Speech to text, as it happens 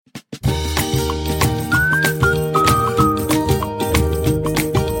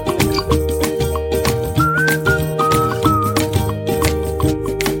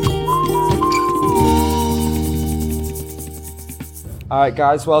Alright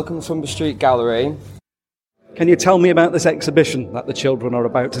guys, welcome to Humber Street Gallery. Can you tell me about this exhibition that the children are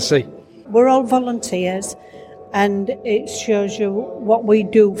about to see? We're all volunteers and it shows you what we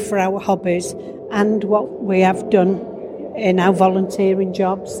do for our hobbies and what we have done in our volunteering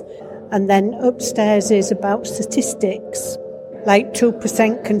jobs. And then upstairs is about statistics, like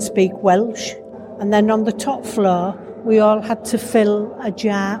 2% can speak Welsh. And then on the top floor, we all had to fill a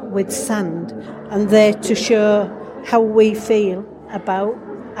jar with sand, and they're to show how we feel about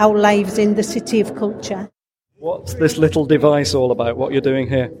our lives in the City of Culture. What's this little device all about, what you're doing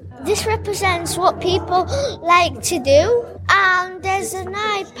here? This represents what people like to do, and there's an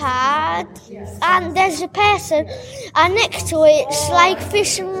iPad, and there's a person, and next to it's like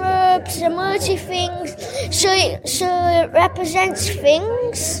fish and rubs, emoji things, so it represents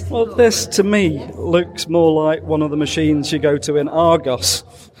things. Well, this to me looks more like one of the machines you go to in Argos.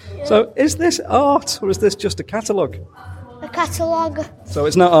 So is this art, or is this just a catalogue? A catalogue. So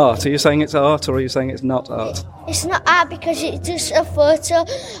it's not art. Are you saying it's art, or are you saying it's not art? It's not art because it's just a photo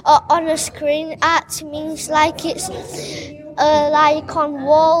on a screen. Art means like it's like on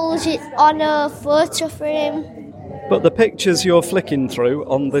walls, it's on a photo frame. But the pictures you're flicking through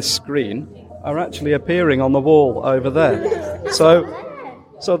on this screen are actually appearing on the wall over there. So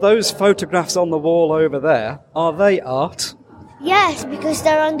those photographs on the wall over there, are they art? Yes, because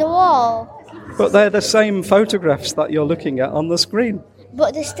they're on the wall. But they're the same photographs that you're looking at on the screen.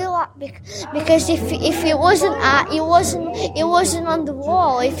 But they're still art because if it wasn't art, it wasn't on the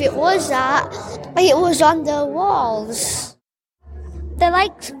wall. If it was art, it was on the walls. They're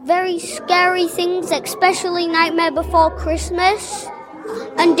like very scary things, especially Nightmare Before Christmas,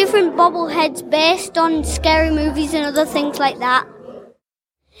 and different bobbleheads based on scary movies and other things like that.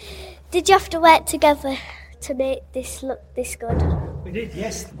 Did you have to work together to make this look this good? We did,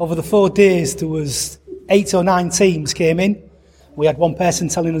 yes. Over the 4 days, there was 8 or 9 teams came in. We had one person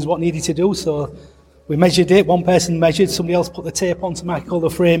telling us what needed to do, so we measured it. One person measured, somebody else put the tape on to make all the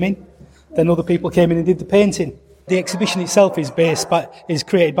framing. Then other people came in and did the painting. The exhibition itself is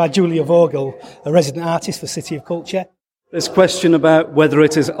created by Julia Vogel, a resident artist for City of Culture. This question about whether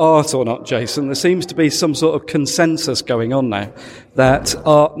it is art or not, Jason, there seems to be some sort of consensus going on now that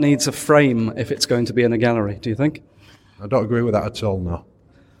art needs a frame if it's going to be in a gallery. Do you think? I don't agree with that at all, no.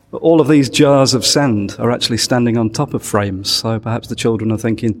 But all of these jars of sand are actually standing on top of frames, so perhaps the children are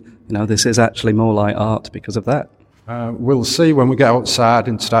thinking, this is actually more like art because of that. We'll see when we get outside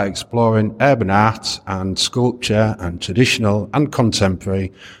and start exploring urban art and sculpture and traditional and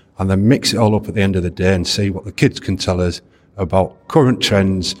contemporary, and then mix it all up at the end of the day and see what the kids can tell us about current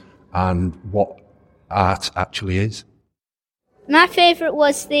trends and what art actually is. My favourite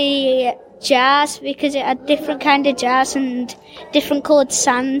was the jars because it had different kind of jars and different coloured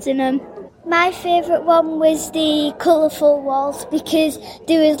sands in them. My favourite one was the colourful walls because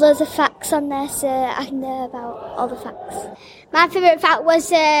there was loads of facts on there, so I can know about all the facts. My favourite fact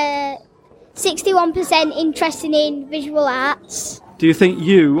was 61% interested in visual arts. Do you think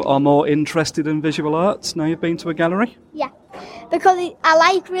you are more interested in visual arts now you've been to a gallery? Yeah, because I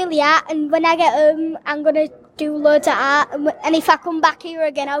like really art, and when I get home I'm going to do loads of art, and if I come back here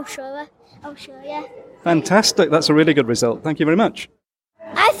again I'll show you. Fantastic, that's a really good result. Thank you very much.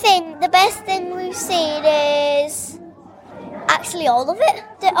 I think the best thing we've seen is actually all of it.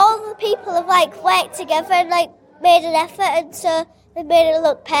 All the people have worked together and made an effort, and so they made it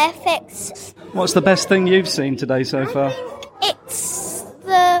look perfect. What's the best thing you've seen today so far? It's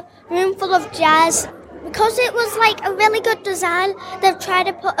the room full of jazz. Because it was a really good design, they've tried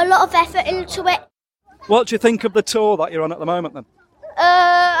to put a lot of effort into it. What do you think of the tour that you're on at the moment then?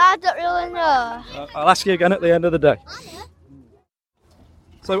 I don't really know. I'll ask you again at the end of the day.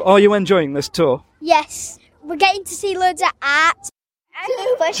 So are you enjoying this tour? Yes, we're getting to see loads of art.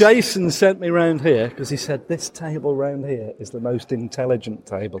 Jason sent me round here because he said this table round here is the most intelligent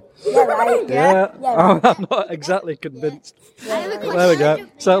table. Yeah, right. Yeah. I'm not exactly convinced. There we go.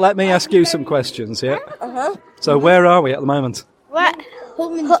 So let me ask you some questions, yeah? Uh-huh. So where are we at the moment? We're at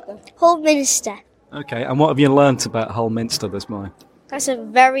Hull Minster. Okay, and what have you learnt about Hull Minster this morning? That's a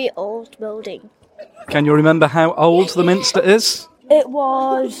very old building. Can you remember how old the Minster is? It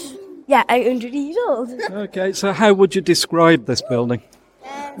was, 800 years old. Okay, so how would you describe this building?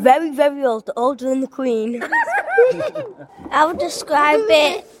 Very, very old, older than the Queen. I would describe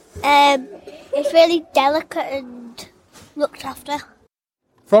it, it's really delicate and looked after.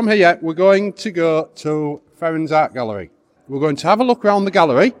 From here, we're going to go to Ferrens Art Gallery. We're going to have a look around the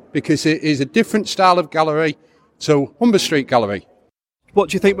gallery because it is a different style of gallery to Humber Street Gallery. What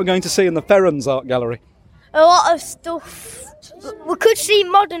do you think we're going to see in the Ferrens Art Gallery? a lot of stuff. We could see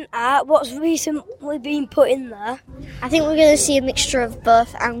modern art, what's recently been put in there. I think we're going to see a mixture of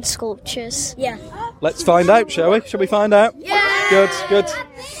both and sculptures. Yeah. Let's find out, shall we? Shall we find out? Yeah. Good.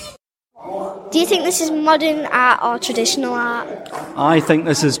 Do you think this is modern art or traditional art? I think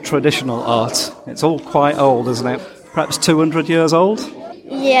this is traditional art. It's all quite old, isn't it? Perhaps 200 years old?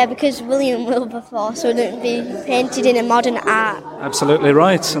 Yeah, because William Wilberforce wouldn't be painted in a modern art. Absolutely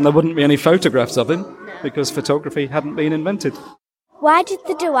right, and there wouldn't be any photographs of him because photography hadn't been invented. Why did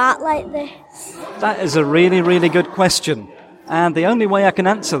they do art like this? That is a really, really good question. And the only way I can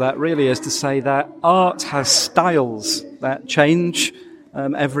answer that really is to say that art has styles that change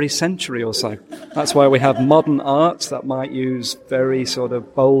every century or so. That's why we have modern art that might use very sort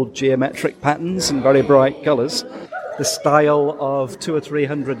of bold geometric patterns and very bright colours. The style of 200 or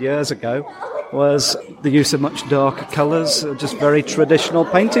 300 years ago was the use of much darker colours, just very traditional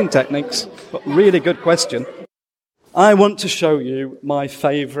painting techniques. But really good question. I want to show you my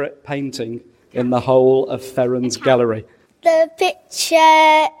favourite painting in the whole of Ferrans Gallery. The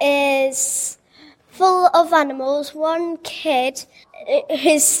picture is full of animals. One kid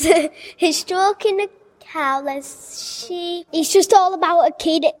is stroking a cow. There's sheep. It's just all about a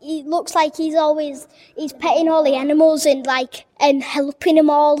kid. It looks like he's petting all the animals and helping them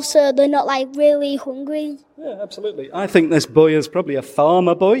all so they're not really hungry. Yeah, absolutely. I think this boy is probably a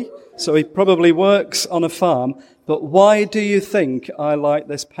farmer boy, so he probably works on a farm. But why do you think I like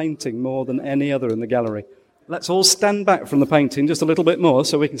this painting more than any other in the gallery? Let's all stand back from the painting just a little bit more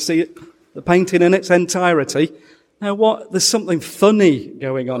so we can see the painting in its entirety. Now, there's something funny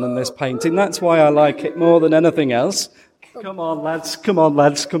going on in this painting. That's why I like it more than anything else. Come on, lads,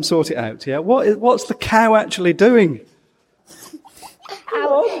 come sort it out. Yeah, what's the cow actually doing?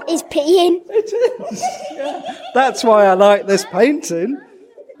 He's peeing. It is. Yeah. That's why I like this painting.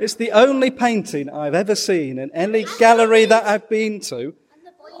 It's the only painting I've ever seen in any gallery that I've been to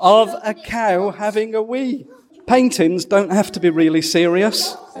of a cow having a wee. Paintings don't have to be really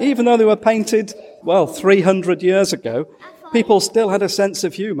serious. Even though they were painted, 300 years ago, people still had a sense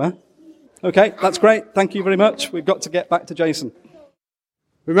of humour. Okay, that's great. Thank you very much. We've got to get back to Jason.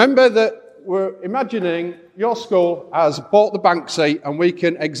 Remember that we're imagining your school has bought the Banksy and we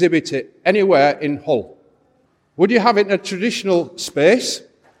can exhibit it anywhere in Hull. Would you have it in a traditional space?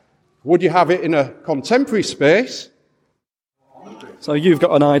 Would you have it in a contemporary space? So you've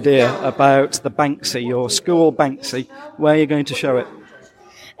got an idea about the Banksy, your school Banksy. Where are you going to show it?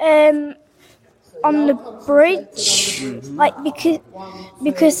 On the bridge,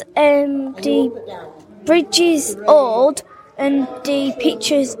 because the bridge is old and the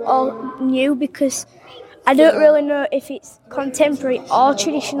pictures are new, because I don't really know if it's contemporary or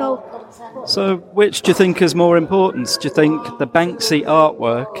traditional. So which do you think is more important? Do you think the Banksy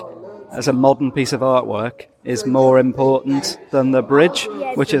artwork as a modern piece of artwork is more important than the bridge,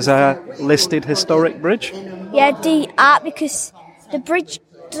 which is a listed historic bridge? Yeah, the art, because the bridge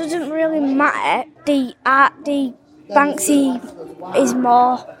doesn't really matter. The Banksy is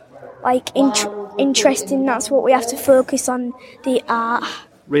more interesting. That's what we have to focus on, the art.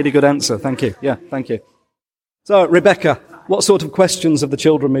 Really good answer, thank you. Yeah, thank you. So, Rebecca, what sort of questions have the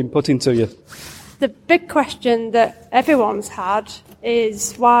children been putting to you? The big question that everyone's had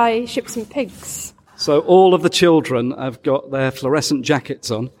is why ships and pigs? So all of the children have got their fluorescent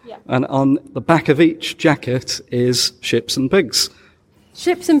jackets on, and on the back of each jacket is ships and pigs.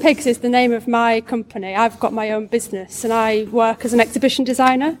 Ships and Pigs is the name of my company. I've got my own business and I work as an exhibition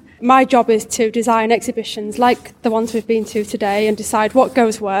designer. My job is to design exhibitions like the ones we've been to today and decide what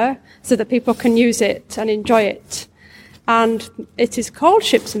goes where so that people can use it and enjoy it. And it is called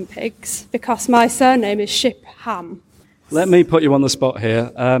Ships and Pigs because my surname is Shipham. Let me put you on the spot here.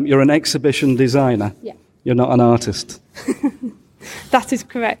 You're an exhibition designer. Yeah. You're not an artist. That is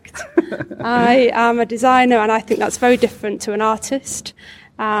correct. I am a designer and I think that's very different to an artist.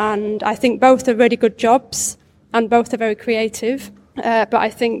 And I think both are really good jobs and both are very creative. But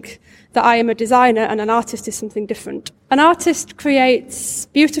I think that I am a designer and an artist is something different. An artist creates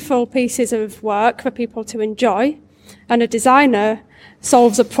beautiful pieces of work for people to enjoy, and a designer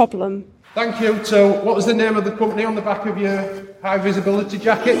solves a problem. Thank you. So, what was the name of the company on the back of your high visibility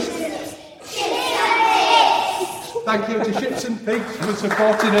jackets? Thank you to Ships and Pigs for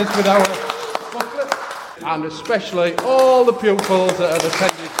supporting us with our booklet, and especially all the pupils that have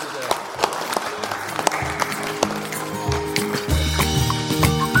attended today.